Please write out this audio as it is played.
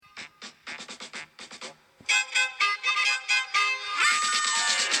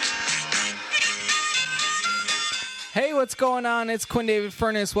what's going on? It's Quinn David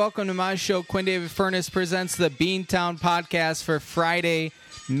Furness. Welcome to my show. Quinn David Furness presents the Beantown Podcast for Friday,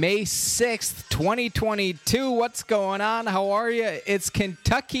 May 6th, 2022. What's going on? How are you? It's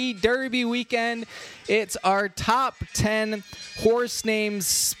Kentucky Derby weekend. It's our top 10 horse names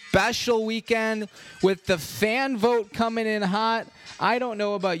special weekend with the fan vote coming in hot. I don't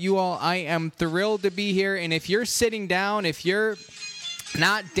know about you all. I am thrilled to be here. And if you're sitting down, if you're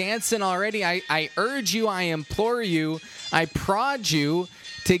not dancing already, I urge you, I implore you, I prod you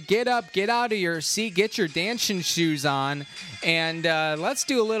to get up, get out of your seat, get your dancing shoes on, and let's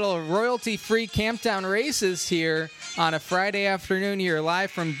do a little royalty-free Camptown races here on a Friday afternoon here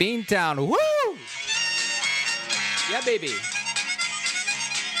live from Beantown. Woo! Yeah, baby.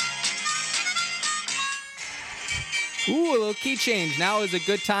 Ooh, a little key change. Now is a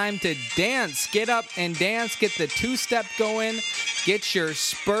good time to dance. Get up and dance. Get the two-step going. Get your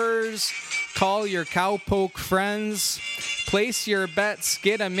spurs. Call your cowpoke friends. Place your bets.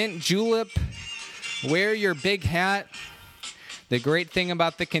 Get a mint julep. Wear your big hat. The great thing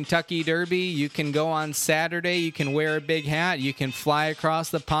about the Kentucky Derby, you can go on Saturday. You can wear a big hat. You can fly across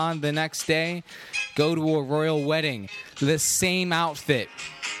the pond the next day. Go to a royal wedding. The same outfit.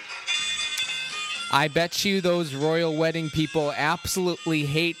 I bet you those royal wedding people absolutely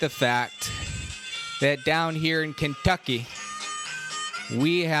hate the fact that down here in Kentucky,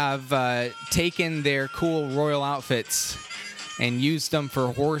 we have taken their cool royal outfits and used them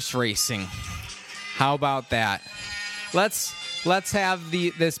for horse racing. How about that? Let's have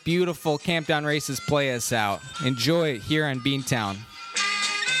this beautiful Camptown Races play us out. Enjoy it here on Beantown.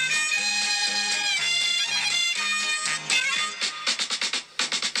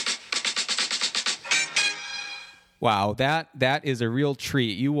 Wow, that is a real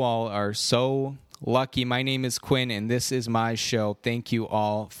treat. You all are so lucky. My name is Quinn, and this is my show. Thank you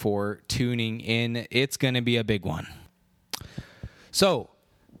all for tuning in. It's going to be a big one. So,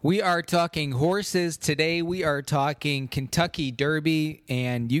 we are talking horses. Today, we are talking Kentucky Derby,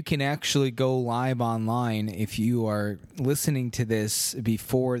 and you can actually go live online if you are listening to this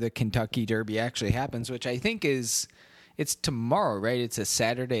before the Kentucky Derby actually happens, which I think it's tomorrow, right? It's a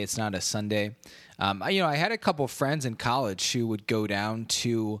Saturday. It's not a Sunday. I had a couple friends in college who would go down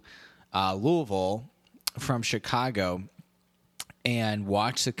to Louisville from Chicago and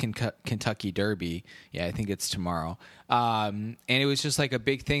watch the Kentucky Derby. Yeah, I think it's tomorrow. And it was just like a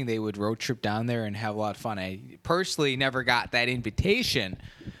big thing. They would road trip down there and have a lot of fun. I personally never got that invitation,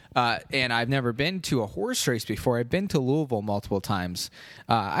 and I've never been to a horse race before. I've been to Louisville multiple times.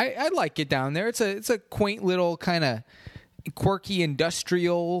 I like it down there. It's a quaint little kind of quirky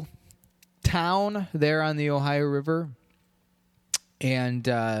industrial town there on the Ohio River, and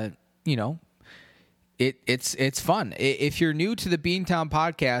it's fun. If you're new to the Beantown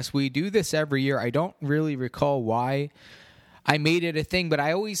Podcast, we do this every year. I don't really recall why I made it a thing, but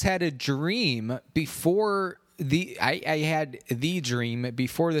I always had a dream before I had the dream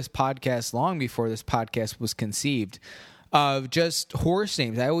before this podcast, long before this podcast was conceived, of just horse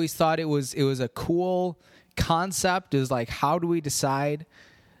names. I always thought it was a cool concept. It was like, how do we decide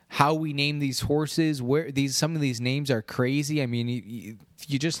how we name these horses? Some of these names are crazy. I mean,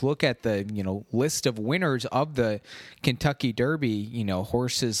 you just look at the list of winners of the Kentucky Derby.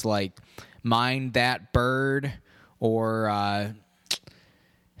 Horses like Mind That Bird or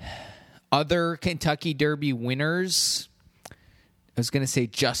other Kentucky Derby winners. I was going to say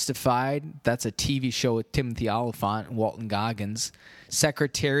Justified. That's a TV show with Timothy Oliphant and Walton Goggins.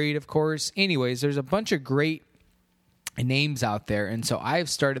 Secretariat, of course. Anyways, there's a bunch of great names out there, and so I've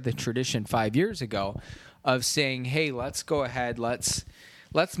started the tradition 5 years ago of saying, hey, let's go ahead, let's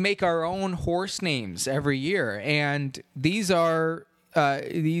make our own horse names every year. And these are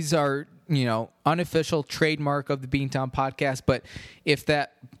unofficial trademark of the Beantown Podcast. But if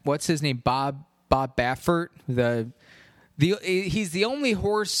that, what's his name, Bob Baffert, he's the only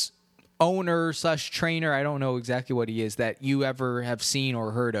horse owner / trainer, I don't know exactly what he is, that you ever have seen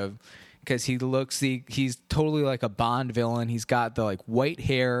or heard of. Because he's totally like a Bond villain. He's got the white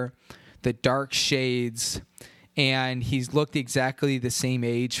hair, the dark shades, and he's looked exactly the same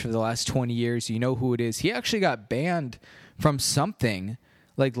age for the last 20 years. You know who it is. He actually got banned from something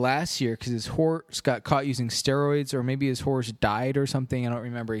last year because his horse got caught using steroids, or maybe his horse died or something. I don't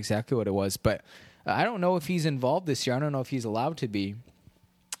remember exactly what it was, but I don't know if he's involved this year. I don't know if he's allowed to be.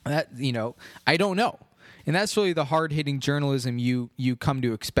 I don't know. And that's really the hard-hitting journalism you come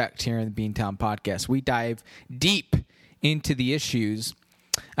to expect here in the Beantown Podcast. We dive deep into the issues.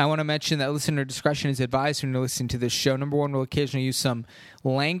 I want to mention that listener discretion is advised when you're listening to this show. Number one, we'll occasionally use some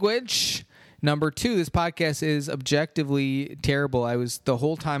language. Number two, this podcast is objectively terrible. The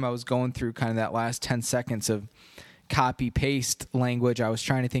whole time I was going through kind of that last 10 seconds of copy paste language, I was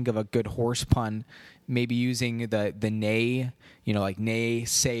trying to think of a good horse pun, maybe using the neigh, like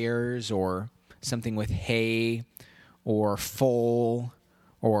naysayers or something with hay or foal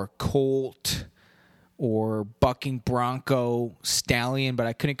or colt or bucking bronco, stallion, but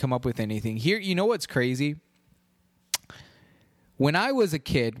I couldn't come up with anything. Here, you know what's crazy? When I was a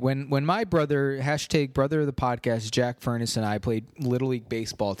kid, when my brother, hashtag brother of the podcast, Jack Furness, and I played Little League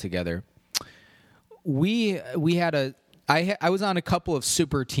baseball together, we had I was on a couple of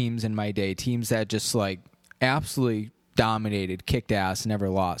super teams in my day, teams that just like absolutely dominated, kicked ass, never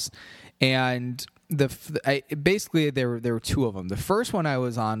lost. And basically there were two of them. The first one I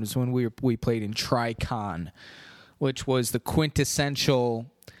was on was when we played in Tri-Con, which was the quintessential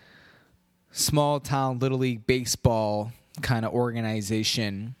small town Little League baseball kind of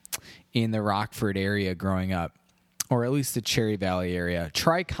organization in the Rockford area growing up, or at least the Cherry Valley area.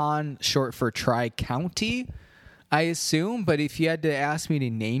 Tri-Con, short for Tri-County, I assume, but if you had to ask me to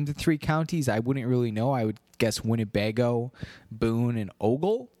name the three counties, I wouldn't really know. I would guess Winnebago, Boone, and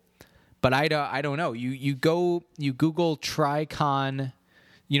Ogle, but I don't know. You Google Tri-Con.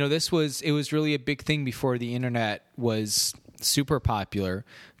 It was really a big thing before the internet was super popular.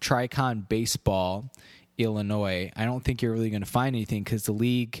 Tri-Con baseball, Illinois. I don't think you're really going to find anything because the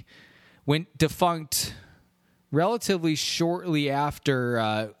league went defunct relatively shortly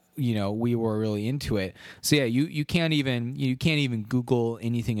after we were really into it. So yeah, you can't even Google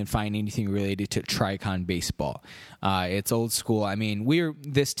anything and find anything related to Tri-Con baseball. It's old school. I mean,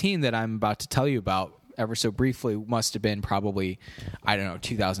 this team that I'm about to tell you about ever so briefly must have been probably, I don't know,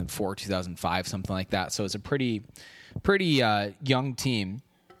 2004, 2005, something like that. So it's a pretty young team.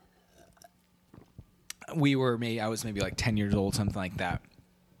 I was maybe like 10 years old, something like that.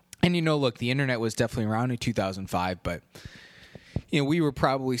 And look, the internet was definitely around in 2005, but we were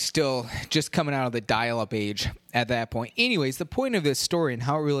probably still just coming out of the dial-up age at that point. Anyways, the point of this story and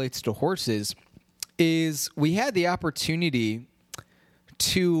how it relates to horses is we had the opportunity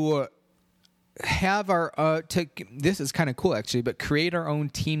to have this is kind of cool actually, but create our own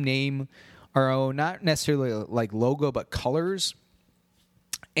team name, our own, not necessarily like logo, but colors.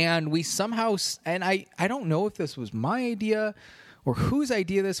 And we somehow, and I don't know if this was my idea or whose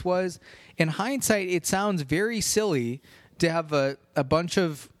idea this was. In hindsight, it sounds very silly to have a bunch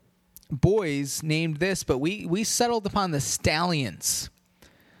of boys named this, but we settled upon the Stallions,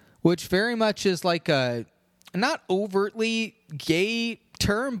 which very much is like a not overtly gay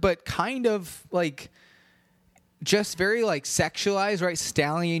term, but kind of like just very like sexualized, right?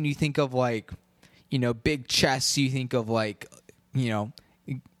 Stallion, you think of like, big chests, you think of like,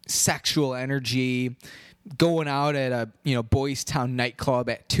 sexual energy, going out at a Boys Town nightclub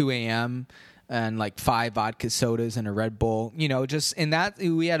at 2 a.m. and like 5 vodka sodas and a Red Bull, just in that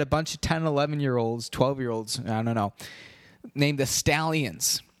we had a bunch of 10, 11-year-olds, 12-year-olds, I don't know, named the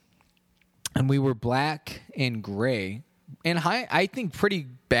Stallions. And we were black and gray. And I think pretty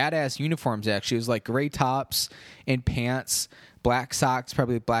badass uniforms, actually. It was like gray tops and pants, black socks,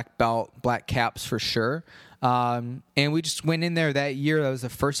 probably black belt, black caps for sure. And we just went in there that year. That was the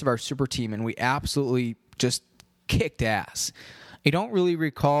first of our super team, and we absolutely just kicked ass. I don't really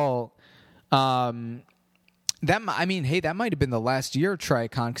recall that might have been the last year of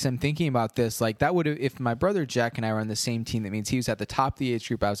Tri-Con, because I'm thinking about this. Like, that would have, if my brother Jack and I were on the same team, that means he was at the top of the age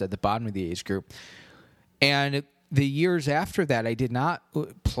group, I was at the bottom of the age group. And the years after that, I did not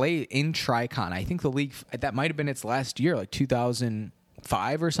play in Tri-Con. I think the league, that might have been its last year, like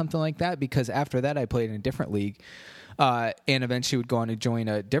 2005 or something like that, because after that I played in a different league and eventually would go on to join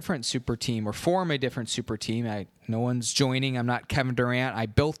a different super team or form a different super team. No one's joining. I'm not Kevin Durant. I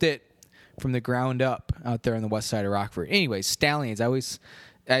built it from the ground up out there on the west side of Rockford. Anyways, Stallions.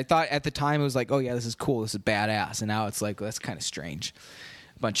 I thought at the time it was like, oh yeah, this is cool. This is badass. And now it's like, well, that's kind of strange.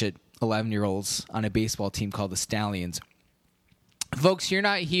 A bunch of 11-year-olds on a baseball team called the Stallions. Folks, you're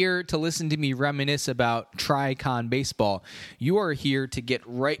not here to listen to me reminisce about Tri-Con baseball. You are here to get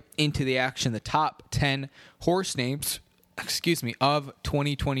right into the action, the top 10 horse names, of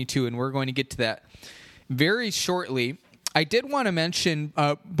 2022, and we're going to get to that very shortly. I did want to mention,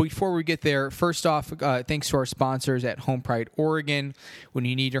 before we get there, first off, thanks to our sponsors at Home Pride Oregon. When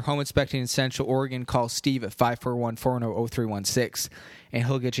you need your home inspected in Central Oregon, call Steve at 541-410-0316, and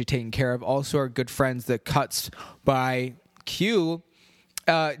he'll get you taken care of. Also, our good friends, the Cuts by Q.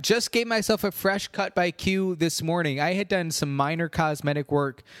 Just gave myself a fresh cut by Q this morning. I had done some minor cosmetic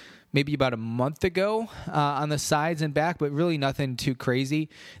work maybe about a month ago on the sides and back, but really nothing too crazy.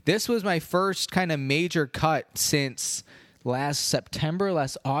 This was my first kind of major cut since last September,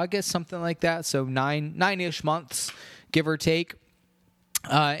 last August, something like that. So nine-ish months, give or take.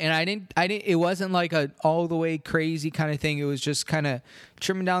 And I didn't, it wasn't like a all the way crazy kind of thing. It was just kind of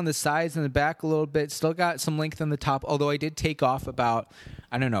trimming down the sides and the back a little bit. Still got some length on the top, although I did take off about,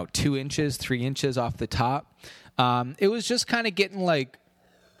 2 inches, 3 inches off the top. It was just kind of getting like,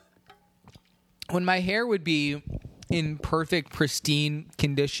 when my hair would be in perfect, pristine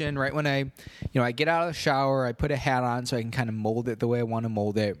condition, right when I get out of the shower, I put a hat on so I can kind of mold it the way I want to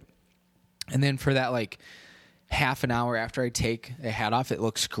mold it. And then for that, like, half an hour after I take the hat off, it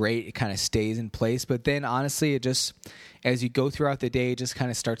looks great. It kind of stays in place. But then, honestly, it just, as you go throughout the day, it just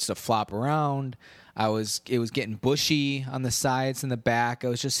kind of starts to flop around. It was getting bushy on the sides and the back. I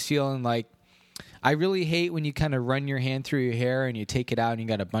was just feeling like, I really hate when you kind of run your hand through your hair and you take it out and you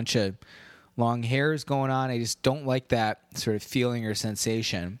got a bunch of long hairs going on. I just don't like that sort of feeling or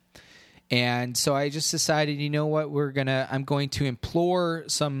sensation. And so I just decided, you know what, I'm going to implore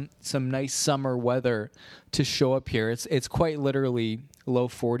some nice summer weather to show up here. It's quite literally low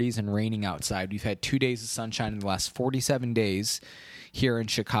 40s and raining outside. We've had 2 days of sunshine in the last 47 days here in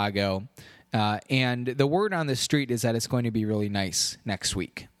Chicago. And the word on the street is that it's going to be really nice next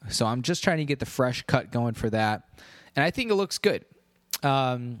week. So I'm just trying to get the fresh cut going for that. And I think it looks good.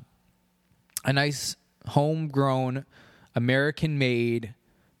 A nice homegrown, American-made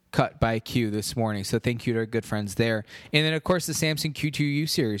cut by Q this morning. So thank you to our good friends there. And then, of course, the Samson Q2U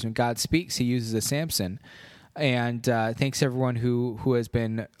series. When God speaks, he uses a Samson. And thanks everyone who has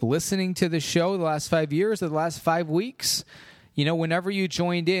been listening to the show the last 5 years or the last 5 weeks. Whenever you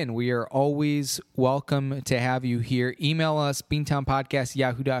joined in, we are always welcome to have you here. Email us,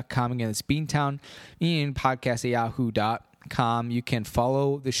 beantownpodcast@yahoo.com. Again, it's beantownpodcast@yahoo.com. You can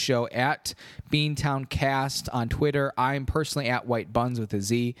follow the show at BeantownCast on Twitter. I'm personally at White Buns with a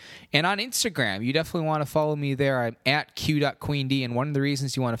Z. And on Instagram, you definitely want to follow me there. I'm at q.queend. And one of the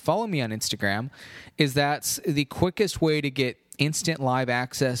reasons you want to follow me on Instagram is that's the quickest way to get instant live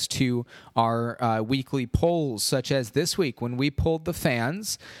access to our weekly polls, such as this week when we polled the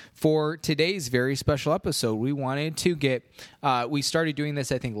fans for today's very special episode. We wanted to get, we started doing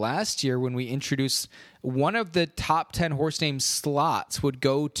this, I think, last year when we introduced one of the top 10 horse name slots would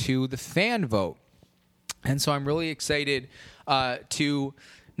go to the fan vote. And so I'm really excited to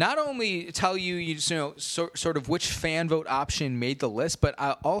not only tell you, sort of which fan vote option made the list, but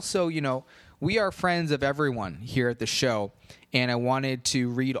also, we are friends of everyone here at the show, and I wanted to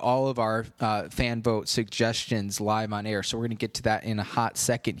read all of our fan vote suggestions live on air. So we're going to get to that in a hot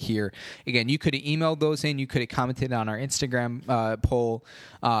second here. Again, you could have emailed those in. You could have commented on our Instagram poll.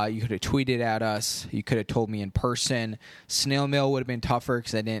 You could have tweeted at us. You could have told me in person. Snail mail would have been tougher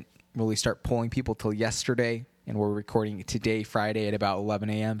because I didn't really start polling people till yesterday, and we're recording it today, Friday, at about 11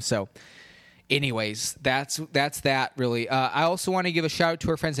 a.m. So anyways, that's that, really. I also want to give a shout out to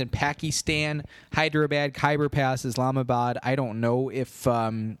our friends in Pakistan, Hyderabad, Khyber Pass, Islamabad. I don't know if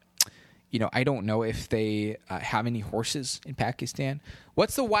they have any horses in Pakistan.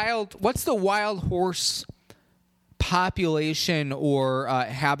 What's the wild horse population or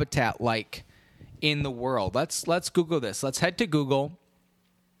habitat like in the world? Let's Google this. Let's head to Google.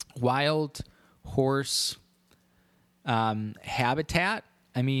 Wild horse habitat.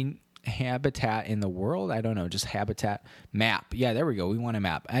 Habitat in the world? I don't know. Just habitat map. Yeah, there we go. We want a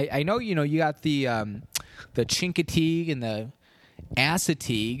map. I know, you got the Chincoteague and the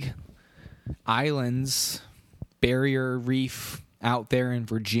Assateague Islands, Barrier Reef out there in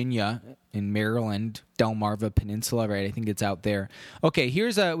Virginia, in Maryland, Delmarva Peninsula, right? I think it's out there. Okay,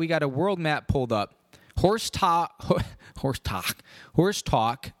 we got a world map pulled up.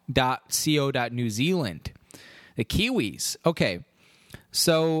 Horsetalk.co.New Zealand. The Kiwis. Okay.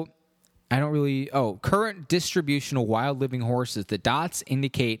 So current distribution of wild living horses. The dots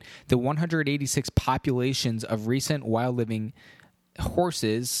indicate the 186 populations of recent wild living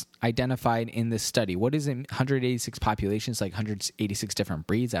horses identified in this study. What is it? 186 populations, like 186 different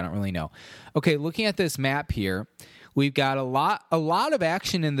breeds? I don't really know. Okay, looking at this map here, we've got a lot of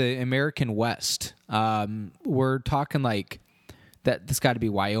action in the American West. We're talking like that. This got to be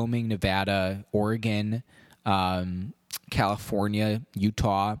Wyoming, Nevada, Oregon, California,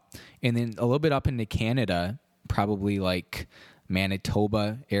 Utah, and then a little bit up into Canada, probably like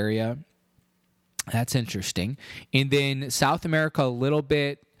Manitoba area. That's interesting. And then South America a little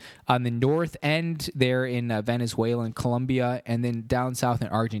bit on the north end there in Venezuela and Colombia, and then down south in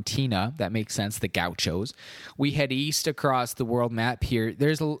Argentina. That makes sense, the gauchos. We head east across the world map here.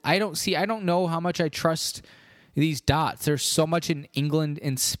 I don't know how much I trust these dots. There's so much in England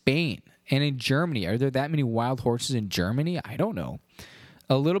and Spain. And in Germany, are there that many wild horses in Germany? I don't know.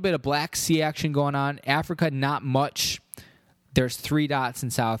 A little bit of Black Sea action going on. Africa, not much. There's 3 dots in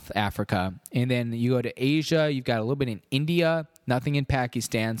South Africa. And then you go to Asia, you've got a little bit in India, nothing in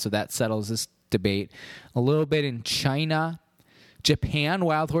Pakistan, so that settles this debate. A little bit in China. Japan,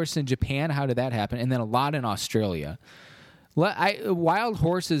 wild horses in Japan, how did that happen? And then a lot in Australia. Wild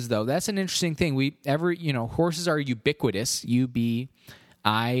horses, though, that's an interesting thing. Horses are ubiquitous.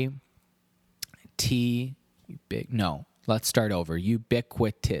 Let's start over.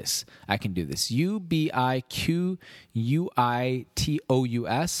 Ubiquitous. I can do this. Ubiquitous,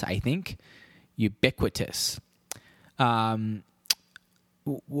 I think. Ubiquitous.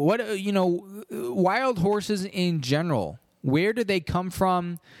 Wild horses in general, where did they come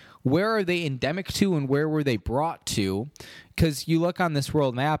from? Where are they endemic to, and where were they brought to? Because you look on this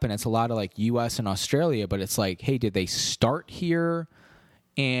world map, and it's a lot of like U.S. and Australia, but it's like, hey, did they start here?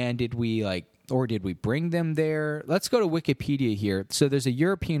 And did we bring them there? Let's go to Wikipedia here. So there's a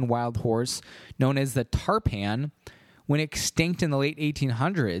European wild horse known as the tarpan, went extinct in the late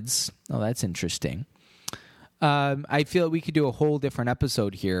 1800s. Oh, that's interesting. I feel we could do a whole different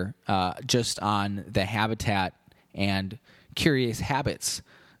episode here just on the habitat and curious habits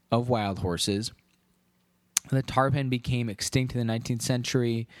of wild horses. The tarpan became extinct in the 19th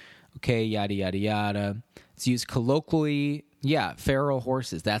century. Okay, yada, yada, yada. It's used colloquially. Yeah, feral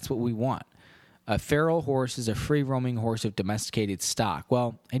horses. That's what we want. A feral horse is a free-roaming horse of domesticated stock.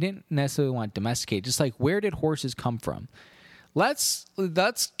 Well, I didn't necessarily want domesticated. Just like, where did horses come from? Let's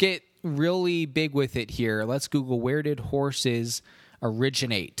get really big with it here. Let's Google, where did horses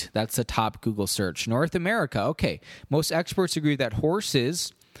originate? That's the top Google search. North America. Okay. Most experts agree that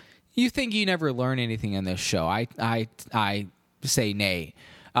horses... You think you never learn anything on this show. I say nay.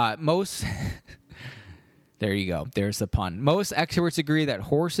 Most... There you go. There's the pun. Most experts agree that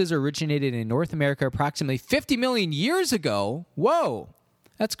horses originated in North America approximately 50 million years ago. Whoa.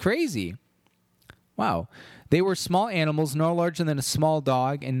 That's crazy. Wow. They were small animals, no larger than a small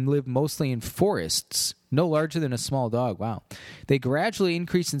dog, and lived mostly in forests. No larger than a small dog. Wow. They gradually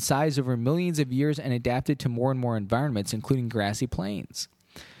increased in size over millions of years and adapted to more and more environments, including grassy plains.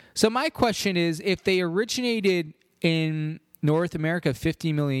 So my question is, if they originated in North America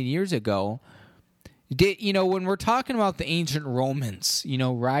 50 million years ago, when we're talking about the ancient Romans,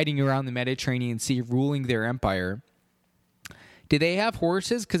 riding around the Mediterranean Sea, ruling their empire, did they have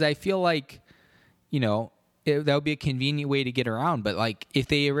horses? Because I feel like, that would be a convenient way to get around. But like, if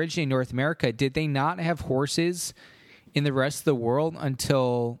they originated in North America, did they not have horses in the rest of the world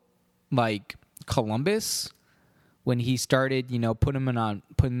until like Columbus, when he started, putting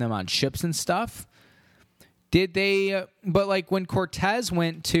them on ships and stuff? Did they? But like when Cortez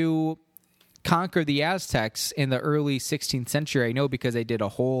went to conquer the Aztecs in the early 16th century, I know because I did a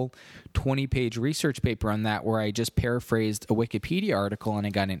whole 20-page research paper on that where I just paraphrased a Wikipedia article and I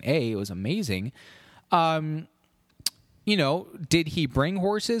got an A. It was amazing. Did he bring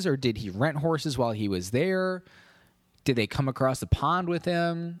horses or did he rent horses while he was there? Did they come across the pond with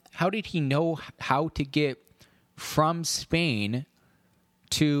him? How did he know how to get from Spain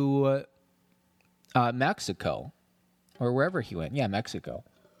to Mexico or wherever he went? Yeah, Mexico.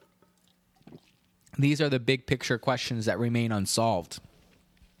 These are the big picture questions that remain unsolved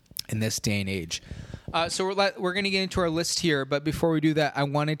in this day and age. So we're going to get into our list here, but before we do that, I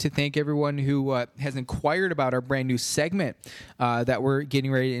wanted to thank everyone who has inquired about our brand new segment that we're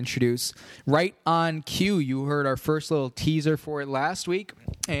getting ready to introduce. Right on cue, you heard our first little teaser for it last week,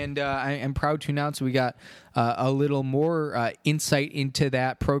 and I am proud to announce we got a little more insight into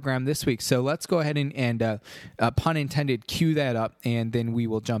that program this week. So let's go ahead and pun intended, cue that up, and then we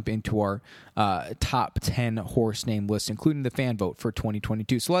will jump into our top 10 horse name list, including the fan vote for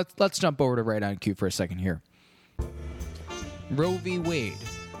 2022. So let's jump over to Right on Cue for a second here. Roe v. Wade.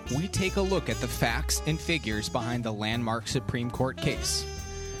 We take a look at the facts and figures behind the landmark Supreme Court case.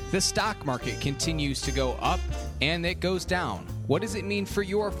 The stock market continues to go up and it goes down. What does it mean for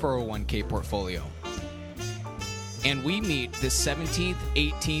your 401k portfolio? And we meet the 17th,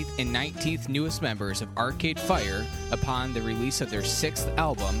 18th, and 19th newest members of Arcade Fire upon the release of their 6th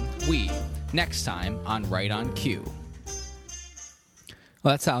album, We, next time on Right on Cue.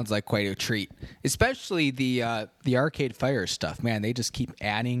 Well, that sounds like quite a treat, especially the Arcade Fire stuff. Man, they just keep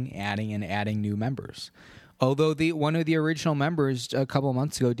adding new members. Although one of the original members a couple of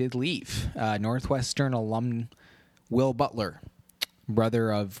months ago did leave. Northwestern alum Will Butler,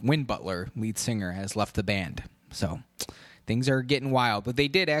 brother of Win Butler, lead singer, has left the band. So things are getting wild. But they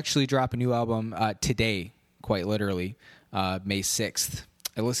did actually drop a new album today, quite literally, May 6th.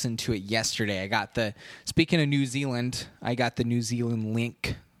 I listened to it yesterday. Speaking of New Zealand, I got the New Zealand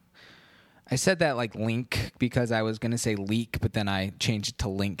link. I said that like link because I was going to say leak, but then I changed it to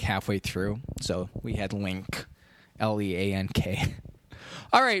link halfway through. So we had link, Leank.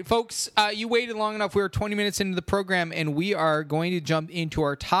 All right, folks, you waited long enough. We're 20 minutes into the program, and we are going to jump into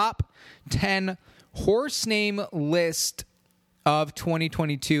our top 10 horse name list of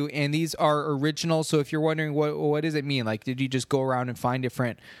 2022, and these are original. So if you're wondering what does it mean, like, did you just go around and find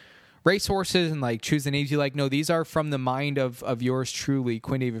different racehorses and like choose the names you like? No, these are from the mind of yours truly,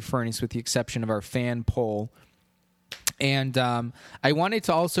 Quinn David Furness, with the exception of our fan poll. And I wanted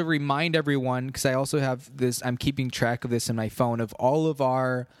to also remind everyone, because I also have this, I'm keeping track of this in my phone, of all of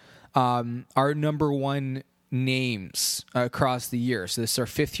our number one names across the year. So this is our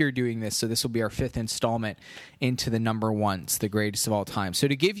fifth year doing this, so this will be our fifth installment into the number ones, the greatest of all time. So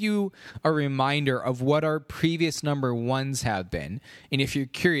to give you a reminder of what our previous number ones have been, and if you're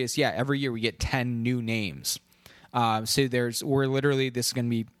curious, every year we get 10 new names. So this is going to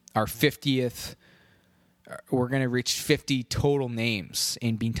be our 50th. We're going to reach 50 total names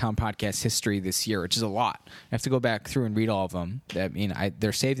in Beantown Podcast history this year, which is a lot. I have to go back through and read all of them.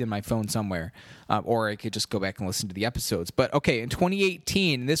 They're saved in my phone somewhere, or I could just go back and listen to the episodes. But, okay, in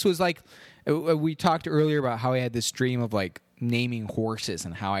 2018, this was like, we talked earlier about how I had this dream of, like, naming horses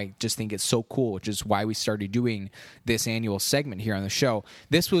and how I just think it's so cool, which is why we started doing this annual segment here on the show.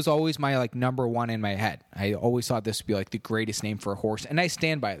 This was always my like number one in my head. I always thought this would be like the greatest name for a horse, and I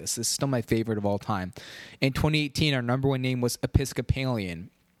stand by this. This is still my favorite of all time. In 2018, our number one name was Episcopalian.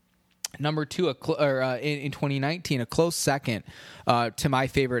 Number two, in 2019, a close second to my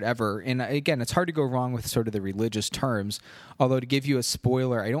favorite ever. And again, it's hard to go wrong with sort of the religious terms. Although, to give you a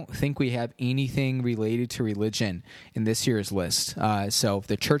spoiler, I don't think we have anything related to religion in this year's list. So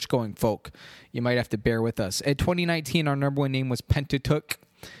the church-going folk, you might have to bear with us. In 2019, our number one name was Pentateuch.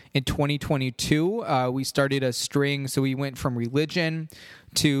 In 2022, we started a string. So we went from religion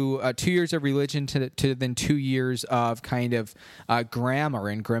to 2 years of religion to then 2 years of kind of grammar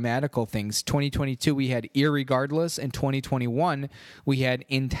and grammatical things. 2022, we had irregardless. In 2021, we had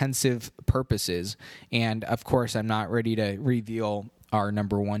intensive purposes. And, of course, I'm not ready to reveal our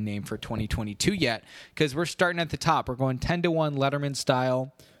number one name for 2022 yet, because we're starting at the top. We're going 10-1 Letterman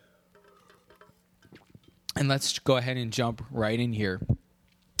style. And let's go ahead and jump right in here.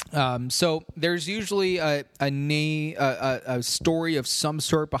 So there's usually a story of some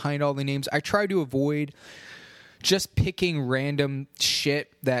sort behind all the names. I try to avoid just picking random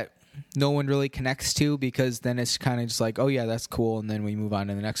shit that no one really connects to, because then it's kind of just like, oh yeah, that's cool, and then we move on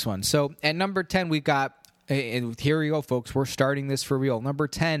to the next one. So at number 10, we've got, and here we go, folks, we're starting this for real. Number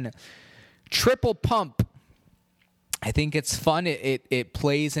 10, Triple Pump. I think it's fun. It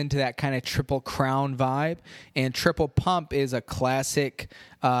plays into that kind of Triple Crown vibe. And Triple Pump is a classic.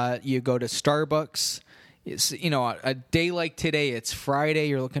 You go to Starbucks. It's, a day like today, it's Friday.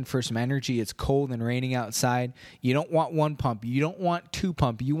 You're looking for some energy. It's cold and raining outside. You don't want one pump. You don't want two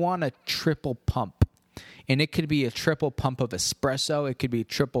pump. You want a triple pump. And it could be a triple pump of espresso. It could be a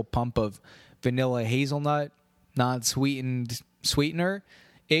triple pump of vanilla hazelnut, non-sweetened sweetener.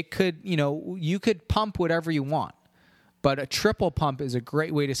 It could, you could pump whatever you want. But a triple pump is a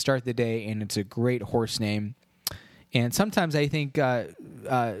great way to start the day, and it's a great horse name. And sometimes I think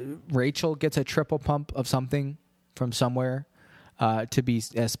Rachel gets a triple pump of something from somewhere, to be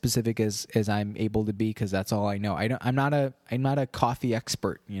as specific as I'm able to be, because that's all I know. I'm not a coffee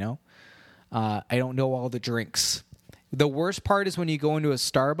expert, I don't know all the drinks. The worst part is when you go into a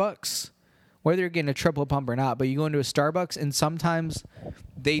Starbucks, whether you're getting a triple pump or not, but you go into a Starbucks and sometimes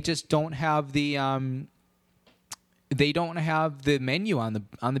they just don't have the menu on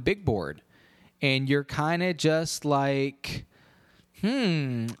the big board, and you're kind of just like,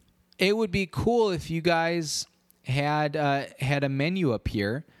 it would be cool if you guys had a menu up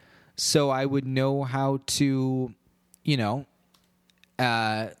here, so I would know how to,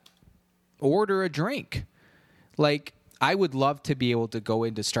 order a drink. Like, I would love to be able to go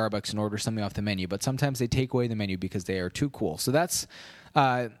into Starbucks and order something off the menu, but sometimes they take away the menu because they are too cool. So that's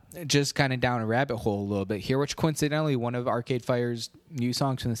just kind of down a rabbit hole a little bit here, which coincidentally, one of Arcade Fire's new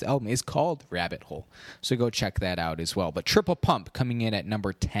songs from this album is called Rabbit Hole. So go check that out as well. But Triple Pump coming in at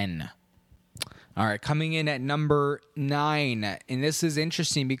number 10. All right, coming in at number 9. And this is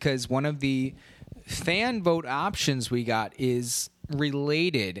interesting because one of the fan vote options we got is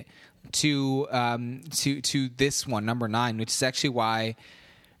related to this one, number 9, which is actually why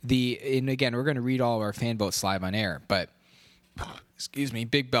and again, we're going to read all of our fan votes live on air, but excuse me,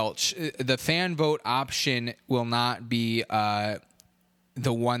 big belch. The fan vote option will not be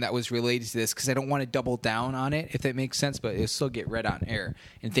the one that was related to this, because I don't want to double down on it, if that makes sense, but it'll still get read on air.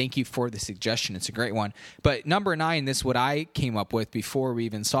 And thank you for the suggestion. It's a great one. But number 9, this is what I came up with before we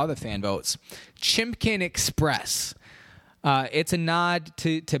even saw the fan votes. Chimpkin Express. It's a nod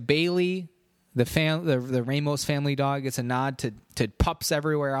to Bailey, the Ramos family dog. It's a nod to pups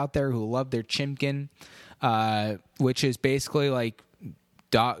everywhere out there who love their Chimkin, which is basically like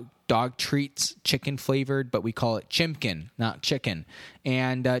dog treats, chicken flavored, but we call it Chimkin, not chicken.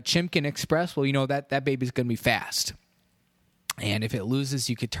 And Chimkin Express, well, that baby's going to be fast. And if it loses,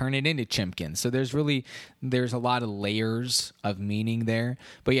 you could turn it into Chimkin. So there's a lot of layers of meaning there.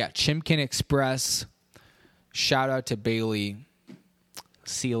 But yeah, Chimkin Express. Shout out to Bailey.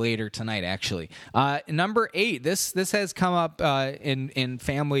 See you later tonight, actually. Number 8. This has come up in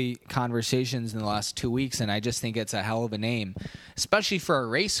family conversations in the last 2 weeks, and I just think it's a hell of a name, especially for a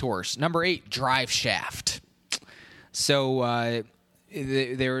racehorse. Number 8, Drive Shaft. So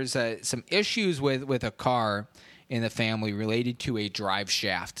there was some issues with a car in the family related to a drive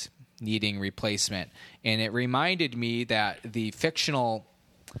shaft needing replacement, and it reminded me that the fictional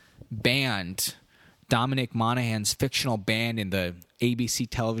band, Dominic Monaghan's fictional band in the ABC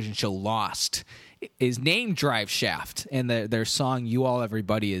television show Lost, is named Drive Shaft, and their song "You All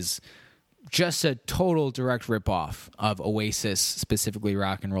Everybody" is just a total direct ripoff of Oasis, specifically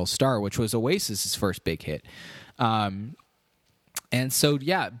 "Rock and Roll Star," which was Oasis's first big hit. And so,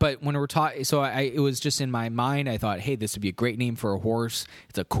 yeah, but when we're talking, it was just in my mind, I thought, hey, this would be a great name for a horse.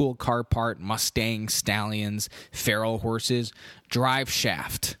 It's a cool car part, Mustangs, stallions, feral horses. Drive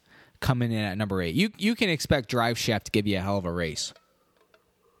Shaft coming in at number 8. You can expect Drive Shaft to give you a hell of a race.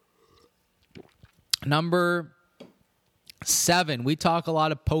 Number 7, we talk a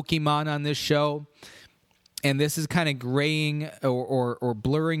lot of Pokemon on this show, and this is kind of graying or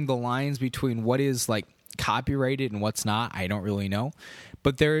blurring the lines between what is like copyrighted and what's not. I don't really know,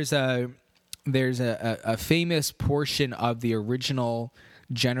 but there's a famous portion of the original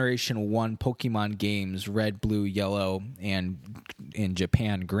Generation 1 Pokemon games, Red, Blue, Yellow, and in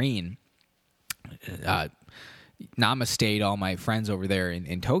Japan, Green. Namaste to all my friends over there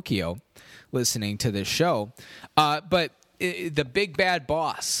in Tokyo listening to this show. But the big bad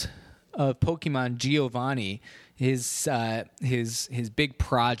boss of Pokemon, Giovanni, his big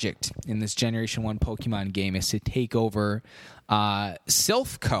project in this Generation 1 Pokemon game is to take over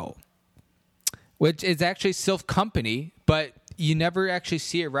Silph Co., which is actually Silph Company, but you never actually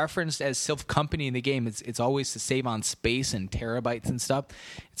see it referenced as Silph Company in the game. It's always to save on space and terabytes and stuff.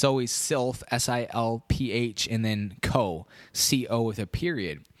 It's always Silph, S-I-L-P-H, and then Co., C-O with a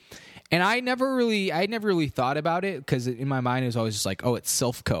period. And I never really thought about it because in my mind it was always just like, oh, it's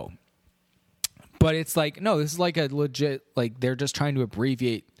Silph Co. But it's like, no, this is like a legit, like they're just trying to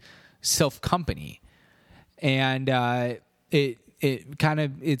abbreviate Silph Company. And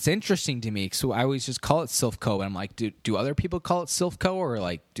it's interesting to me. So I always just call it Silph Co. And I'm like, do other people call it Silph Co. or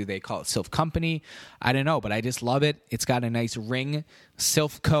like, do they call it Silph Company? I don't know, but I just love it. It's got a nice ring,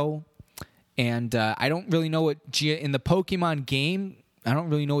 Silph Co. And I don't really know in the Pokemon game, I don't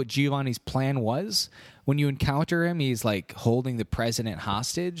really know what Giovanni's plan was. When you encounter him, he's like holding the president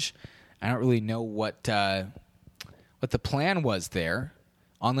hostage. I don't really know what the plan was there.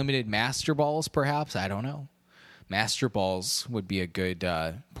 Unlimited Master Balls, perhaps? I don't know. Master Balls would be a good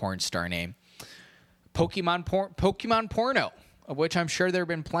porn star name. Pokemon Porno, of which I'm sure there have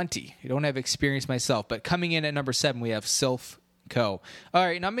been plenty. I don't have experience myself. But coming in at number 7, we have Silph Co. All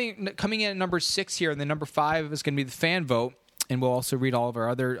right, coming in at number 6 here, and then number 5 is going to be the fan vote. And we'll also read all of our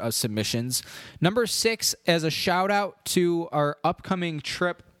other submissions. Number 6, as a shout-out to our upcoming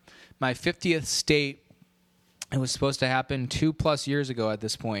trip, my 50th state. It was supposed to happen 2+ years ago at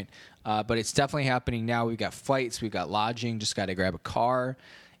this point, but it's definitely happening now. We've got flights, we've got lodging, just got to grab a car,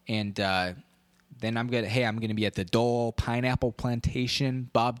 and then I'm gonna be at the Dole Pineapple Plantation.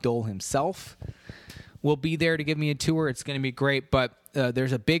 Bob Dole himself will be there to give me a tour. It's going to be great, but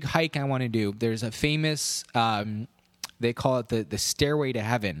there's a big hike I want to do. There's a famous, they call it the Stairway to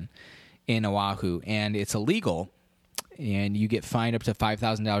Heaven in Oahu, and it's illegal. And you get fined up to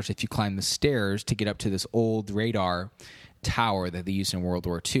 $5,000 if you climb the stairs to get up to this old radar tower that they used in World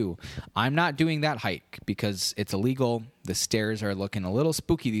War II. I'm not doing that hike because it's illegal. The stairs are looking a little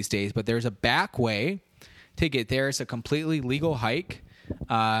spooky these days, but there's a back way to get there. It's a completely legal hike.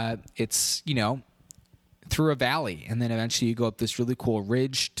 It's, through a valley, and then eventually you go up this really cool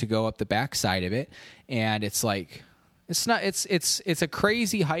ridge to go up the back side of it. And it's like, it's a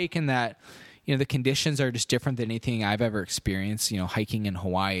crazy hike in that, the conditions are just different than anything I've ever experienced. Hiking in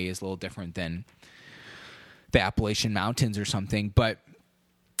Hawaii is a little different than the Appalachian Mountains or something, but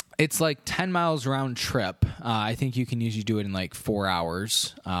it's like 10 miles round trip. I think you can usually do it in like 4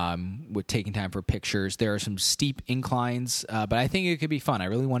 hours with taking time for pictures. There are some steep inclines, but I think it could be fun. I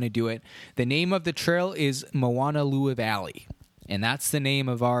really want to do it. The name of the trail is Moana Lua Valley, and that's the name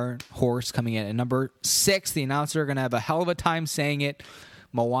of our horse coming in at number 6. The announcer are going to have a hell of a time saying it.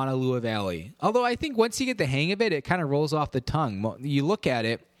 Moana Lua Valley. Although I think once you get the hang of it, it kind of rolls off the tongue. You look at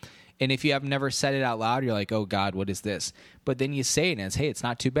it, and if you have never said it out loud, you're like, oh, God, what is this? But then you say it, and it's, hey, it's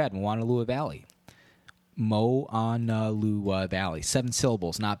not too bad. Moana Lua Valley. Moana Lua Valley. 7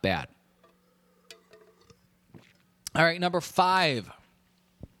 syllables, not bad. All right, number 5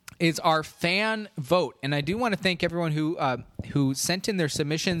 is our fan vote. And I do want to thank everyone who sent in their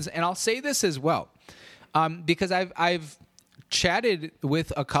submissions. And I'll say this as well, because I've chatted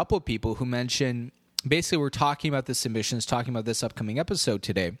with a couple of people who mentioned, basically we're talking about the submissions, talking about this upcoming episode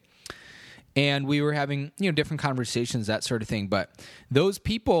today. And we were having, different conversations, that sort of thing. But those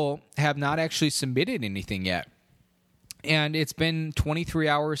people have not actually submitted anything yet. And it's been 23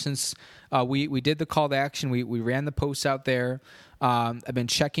 hours since we did the call to action. We ran the posts out there. I've been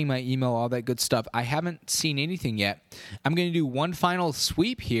checking my email, all that good stuff. I haven't seen anything yet. I'm going to do one final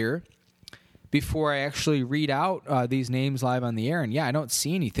sweep here before I actually read out these names live on the air. And yeah, I don't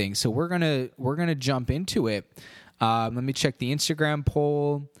see anything. So we're gonna jump into it. Let me check the Instagram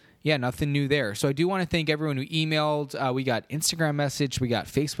poll. Yeah, nothing new there. So I do want to thank everyone who emailed. We got Instagram message. We got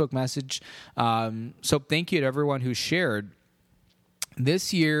Facebook message. So thank you to everyone who shared.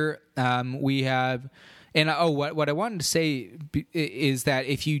 This year, we have... And what I wanted to say is that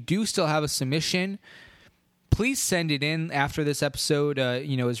if you do still have a submission, please send it in after this episode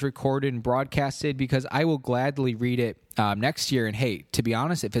is recorded and broadcasted, because I will gladly read it next year. And hey, to be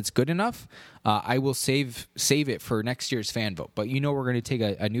honest, if it's good enough, I will save it for next year's fan vote. But we're going to take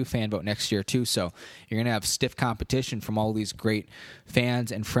a new fan vote next year too, so you're going to have stiff competition from all these great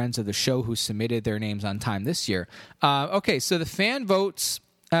fans and friends of the show who submitted their names on time this year. Okay, so the fan votes...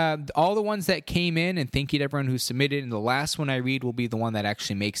 all the ones that came in, and thank you to everyone who submitted, and the last one I read will be the one that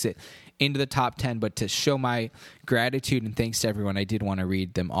actually makes it into the top 10, but to show my gratitude and thanks to everyone, I did want to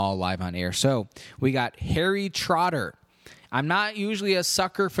read them all live on air. So we got Harry Trotter. I'm not usually a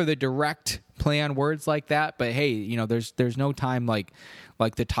sucker for the direct play on words like that, but hey, there's no time like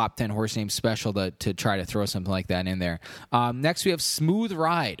the top 10 horse name special to try to throw something like that in there. Next we have Smooth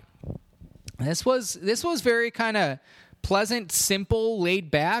Ride. This was very kind of pleasant, simple,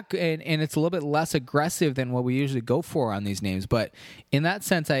 laid back, and it's a little bit less aggressive than what we usually go for on these names. But in that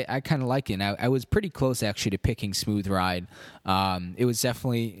sense, I kind of like it. And I was pretty close actually to picking Smooth Ride. It was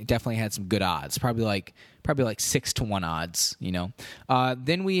definitely had some good odds, probably like 6-1 odds.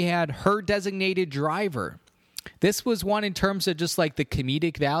 Then we had Her Designated Driver. This was one in terms of just like the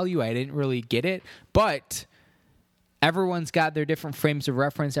comedic value. I didn't really get it, but everyone's got their different frames of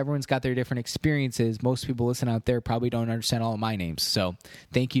reference. Everyone's got their different experiences. Most people listening out there probably don't understand all of my names. So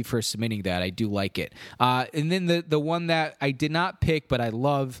thank you for submitting that. I do like it. And then the one that I did not pick, but I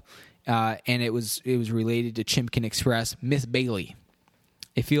love, and it was related to Chimkin Express, Miss Bailey.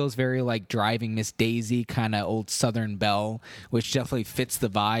 It feels very like Driving Miss Daisy, kind of old Southern Belle, which definitely fits the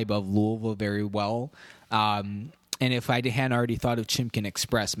vibe of Louisville very well. And if I hadn't already thought of Chimkin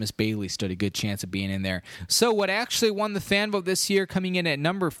Express, Miss Bailey stood a good chance of being in there. So what actually won the fan vote this year, coming in at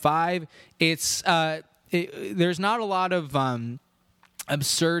number 5, there's not a lot of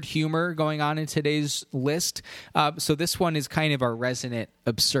absurd humor going on in today's list. So this one is kind of our resonant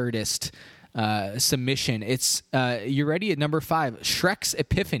absurdist submission. It's you ready at number 5, Shrek's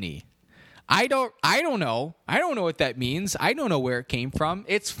Epiphany. I don't know. I don't know what that means. I don't know where it came from.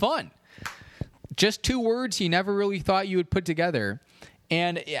 It's fun. Just 2 words you never really thought you would put together.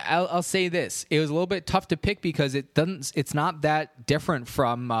 And I'll say this. It was a little bit tough to pick because it's not that different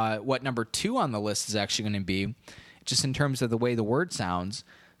from what number 2 on the list is actually going to be, just in terms of the way the word sounds.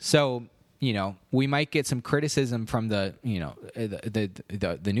 So, we might get some criticism from the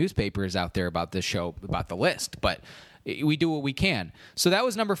newspapers out there about this show, about the list, but we do what we can. So that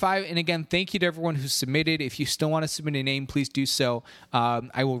was number 5. And again, thank you to everyone who submitted. If you still want to submit a name, please do so.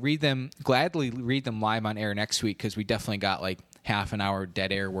 I will gladly read them live on air next week, because we definitely got like half an hour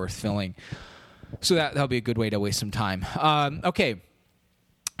dead air worth filling. So that'll be a good way to waste some time. Okay,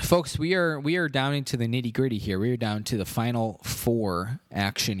 folks, we are down into the nitty gritty here. We are down to the final 4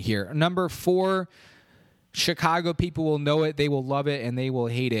 action here. Number 4, Chicago people will know it, they will love it, and they will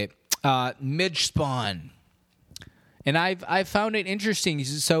hate it. Midge Spawn. And I've found it interesting.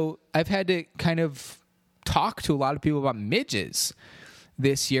 So I've had to kind of talk to a lot of people about midges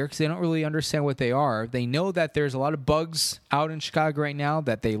this year, because they don't really understand what they are. They know that there's a lot of bugs out in Chicago right now,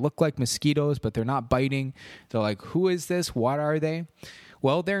 that they look like mosquitoes, but they're not biting. They're like, who is this? What are they?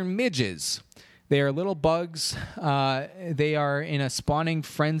 Well, they're midges. They are little bugs. They are in a spawning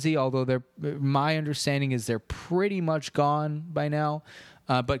frenzy, although my understanding is they're pretty much gone by now.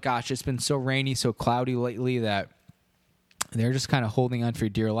 But gosh, it's been so rainy, so cloudy lately that they're just kind of holding on for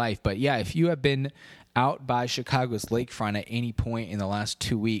dear life. But yeah, if you have been out by Chicago's lakefront at any point in the last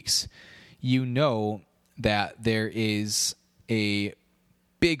 2 weeks, you know that there is a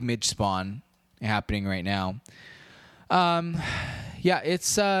big midge spawn happening right now.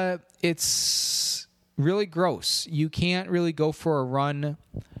 It's really gross. You can't really go for a run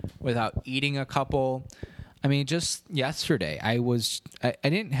without eating a couple. I mean, just yesterday, I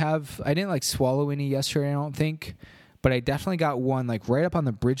didn't like swallow any yesterday, I don't think, but I definitely got one like right up on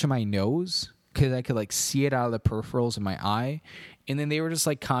the bridge of my nose because I could like see it out of the peripherals of my eye. And then they were just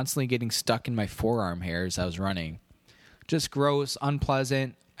like constantly getting stuck in my forearm hair as I was running. Just gross,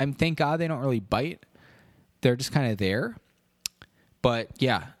 unpleasant. Thank God they don't really bite. They're just kind of there. But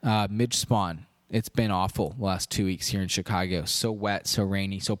yeah, midge spawn. It's been awful the last 2 weeks here in Chicago. So wet, so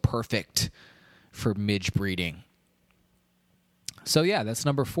rainy, so perfect for midge breeding. So yeah, that's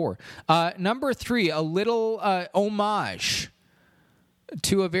number 4. Number 3, a little homage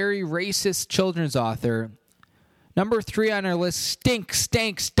to a very racist children's author. Number 3 on our list, Stink,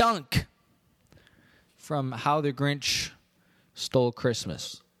 Stank, Stunk, from How the Grinch Stole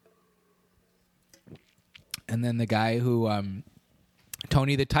Christmas. And then the guy who,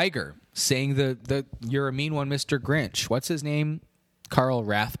 Tony the Tiger, saying the "You're a mean one, Mr. Grinch." What's his name? Carl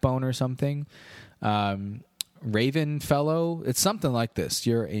Rathbone or something. Raven Fellow. It's something like this.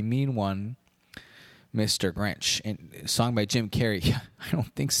 "You're a mean one, Mr. Grinch." And a song by Jim Carrey. I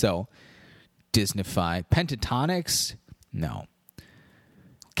don't think so. Disneyfy. Pentatonics? No.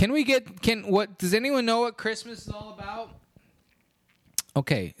 Does anyone know what Christmas is all about?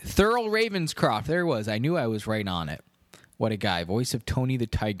 Okay, Thurl Ravenscroft. There it was. I knew I was right on it. What a guy. Voice of Tony the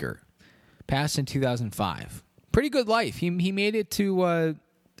Tiger. Passed in 2005. Pretty good life. He made it to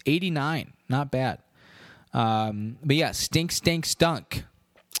 89. Not bad. But yeah, Stink, Stank, Stunk.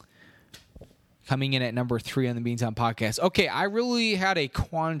 Coming in at number 3 on the Beantown Podcast. Okay, I really had a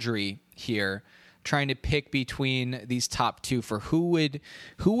quandary here trying to pick between these top 2 for who would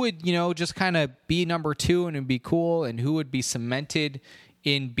just kind of be number 2 and it'd be cool, and who would be cemented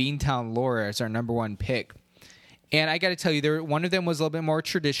in Beantown lore as our number 1 pick. And I got to tell you, one of them was a little bit more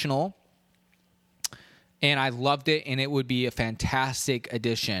traditional, and I loved it, and it would be a fantastic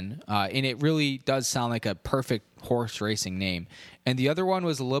addition. And it really does sound like a perfect horse racing name. And the other one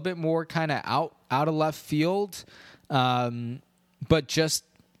was a little bit more kind of out of left field, but just,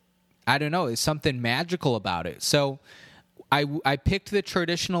 I don't know, there's something magical about it. So I picked the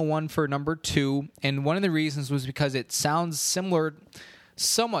traditional one for number 2, and one of the reasons was because it sounds somewhat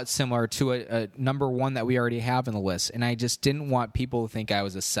similar to a number 1 that we already have in the list, and I just didn't want people to think I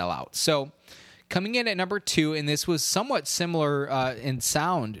was a sellout. So coming in at number 2, and this was somewhat similar in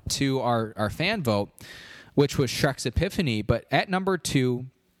sound to our fan vote, which was Shrek's Epiphany, but at number 2,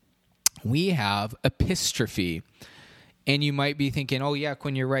 we have Epistrophe. And you might be thinking, oh, yeah,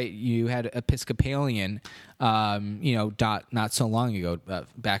 Quinn, you're right. You had Episcopalian, not so long ago,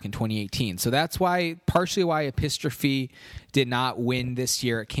 back in 2018. So that's partially why Epistrophe did not win this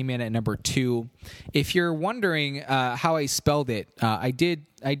year. It came in at number 2. If you're wondering how I spelled it, I did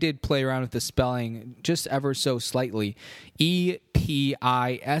play around with the spelling just ever so slightly. Epistrophy,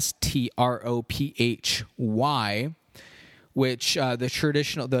 which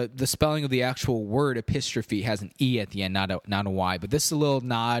the spelling of the actual word epistrophe has an E at the end, not a Y. But this is a little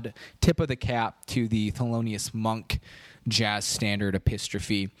nod, tip of the cap to the Thelonious Monk jazz standard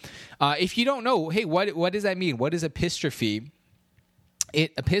epistrophe. If you don't know, hey, what does that mean? What is epistrophe?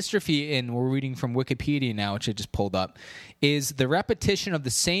 Epistrophe, and we're reading from Wikipedia now, which I just pulled up, is the repetition of the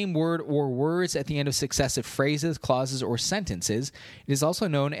same word or words at the end of successive phrases, clauses, or sentences. It is also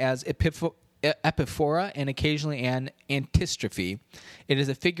known as epiphora and occasionally an antistrophe. It is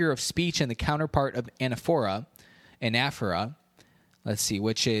a figure of speech and the counterpart of anaphora,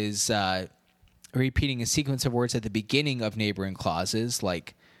 which is repeating a sequence of words at the beginning of neighboring clauses,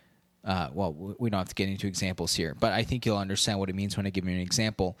 like, we don't have to get into examples here, but I think you'll understand what it means when I give you an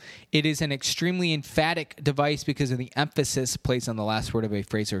example. It is an extremely emphatic device because of the emphasis placed on the last word of a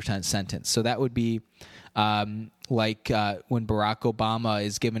phrase or sentence. So that would be like when Barack Obama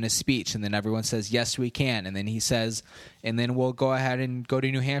is given a speech and then everyone says, yes, we can. And then he says, and then we'll go ahead and go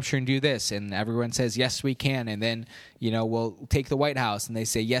to New Hampshire and do this. And everyone says, yes, we can. And then, we'll take the White House and they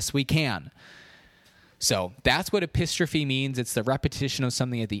say, yes, we can. So that's what epistrophe means. It's the repetition of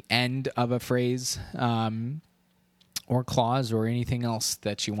something at the end of a phrase or clause or anything else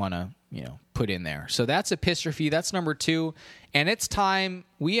that you want to, put in there. So that's epistrophe. That's number 2. And it's time.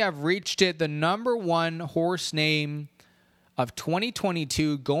 We have reached it. The number 1 horse name of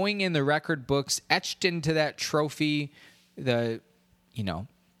 2022 going in the record books, etched into that trophy,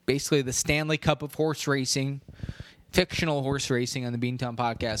 basically the Stanley Cup of horse racing. fictional horse racing on the Beantown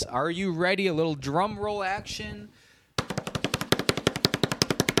Podcast. Are you ready? A little drum roll action.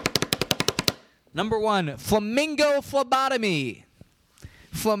 Number 1, Flamingo Phlebotomy.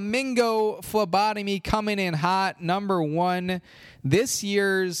 Flamingo Phlebotomy coming in hot. Number 1, this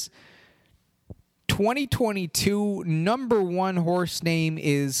year's 2022 number 1 horse name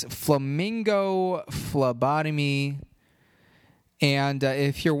is Flamingo Phlebotomy. And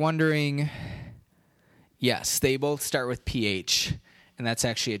if you're wondering, yes, they both start with PH. And that's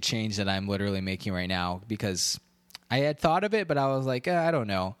actually a change that I'm literally making right now because I had thought of it, but I was like, I don't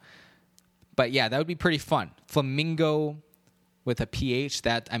know. But yeah, that would be pretty fun. Flamingo with a PH,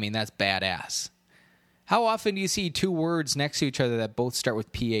 that's badass. How often do you see 2 words next to each other that both start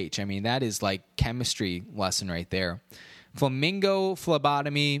with PH? I mean, that is like chemistry lesson right there. Flamingo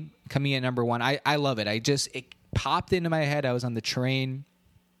Phlebotomy coming in number 1. I love it. It popped into my head. I was on the train.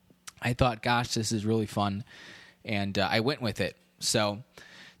 I thought, gosh, this is really fun. And I went with it. So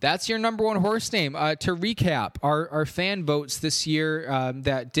that's your number 1 horse name. To recap, our fan votes this year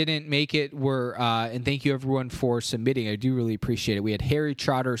that didn't make it were, and thank you everyone for submitting. I do really appreciate it. We had Harry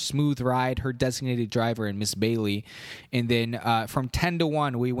Trotter, Smooth Ride, her designated driver, and Miss Bailey. And then from 10 to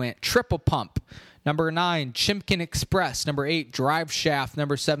 1, we went Triple Pump. Number 9, Chimpkin Express. Number 8, Drive Shaft.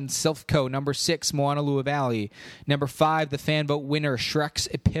 Number 7, Silphco. Number 6, Moanalua Valley. Number 5, the fan vote winner, Shrek's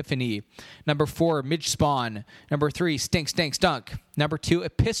Epiphany. Number 4, Midge Spawn. Number 3, Stink Stank Stunk. Number 2,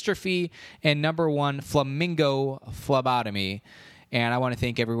 Epistrophe. And number 1, Flamingo Phlebotomy. And I want to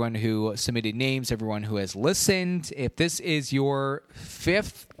thank everyone who submitted names, everyone who has listened. If this is your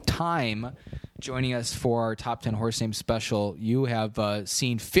 5th time joining us for our Top 10 Horse Name Special, you have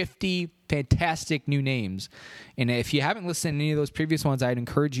seen 50 fantastic new names. And if you haven't listened to any of those previous ones, I'd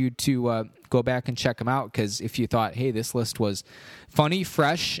encourage you to go back and check them out, because if you thought, hey, this list was funny,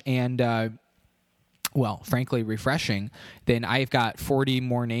 fresh, and frankly, refreshing, then I've got 40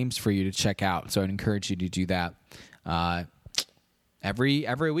 more names for you to check out. So I'd encourage you to do that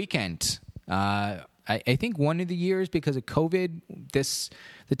every weekend. I think one of the years, because of COVID,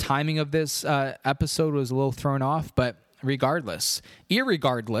 the timing of this episode was a little thrown off, but irregardless,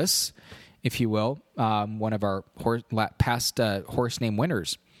 if you will, one of our past horse name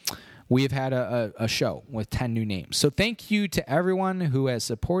winners, we have had a show with 10 new names. So thank you to everyone who has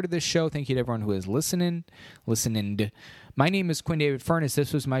supported this show. Thank you to everyone who is listening. My name is Quinn David Furness.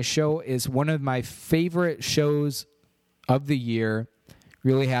 This was my show. Is one of my favorite shows of the year.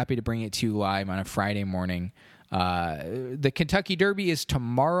 Really happy to bring it to you live on a Friday morning. The Kentucky Derby is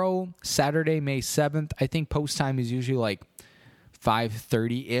tomorrow, Saturday, May 7th. I think post time is usually like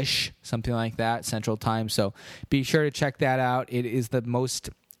 5:30-ish, something like that, Central Time. So be sure to check that out. It is the most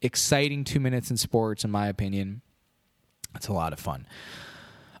exciting 2 minutes in sports, in my opinion. It's a lot of fun.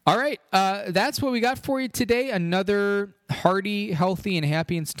 All right, that's what we got for you today. Another hearty, healthy, and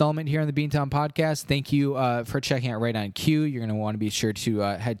happy installment here on the Beantown Podcast. Thank you for checking out Right on Cue. You're going to want to be sure to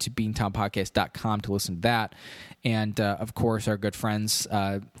head to beantownpodcast.com to listen to that. And, of course, our good friends,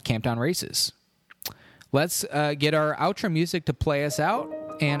 Camptown Races. Let's get our outro music to play us out.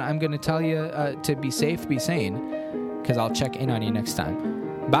 And I'm going to tell you to be safe, be sane, because I'll check in on you next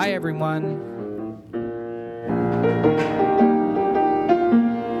time. Bye, everyone.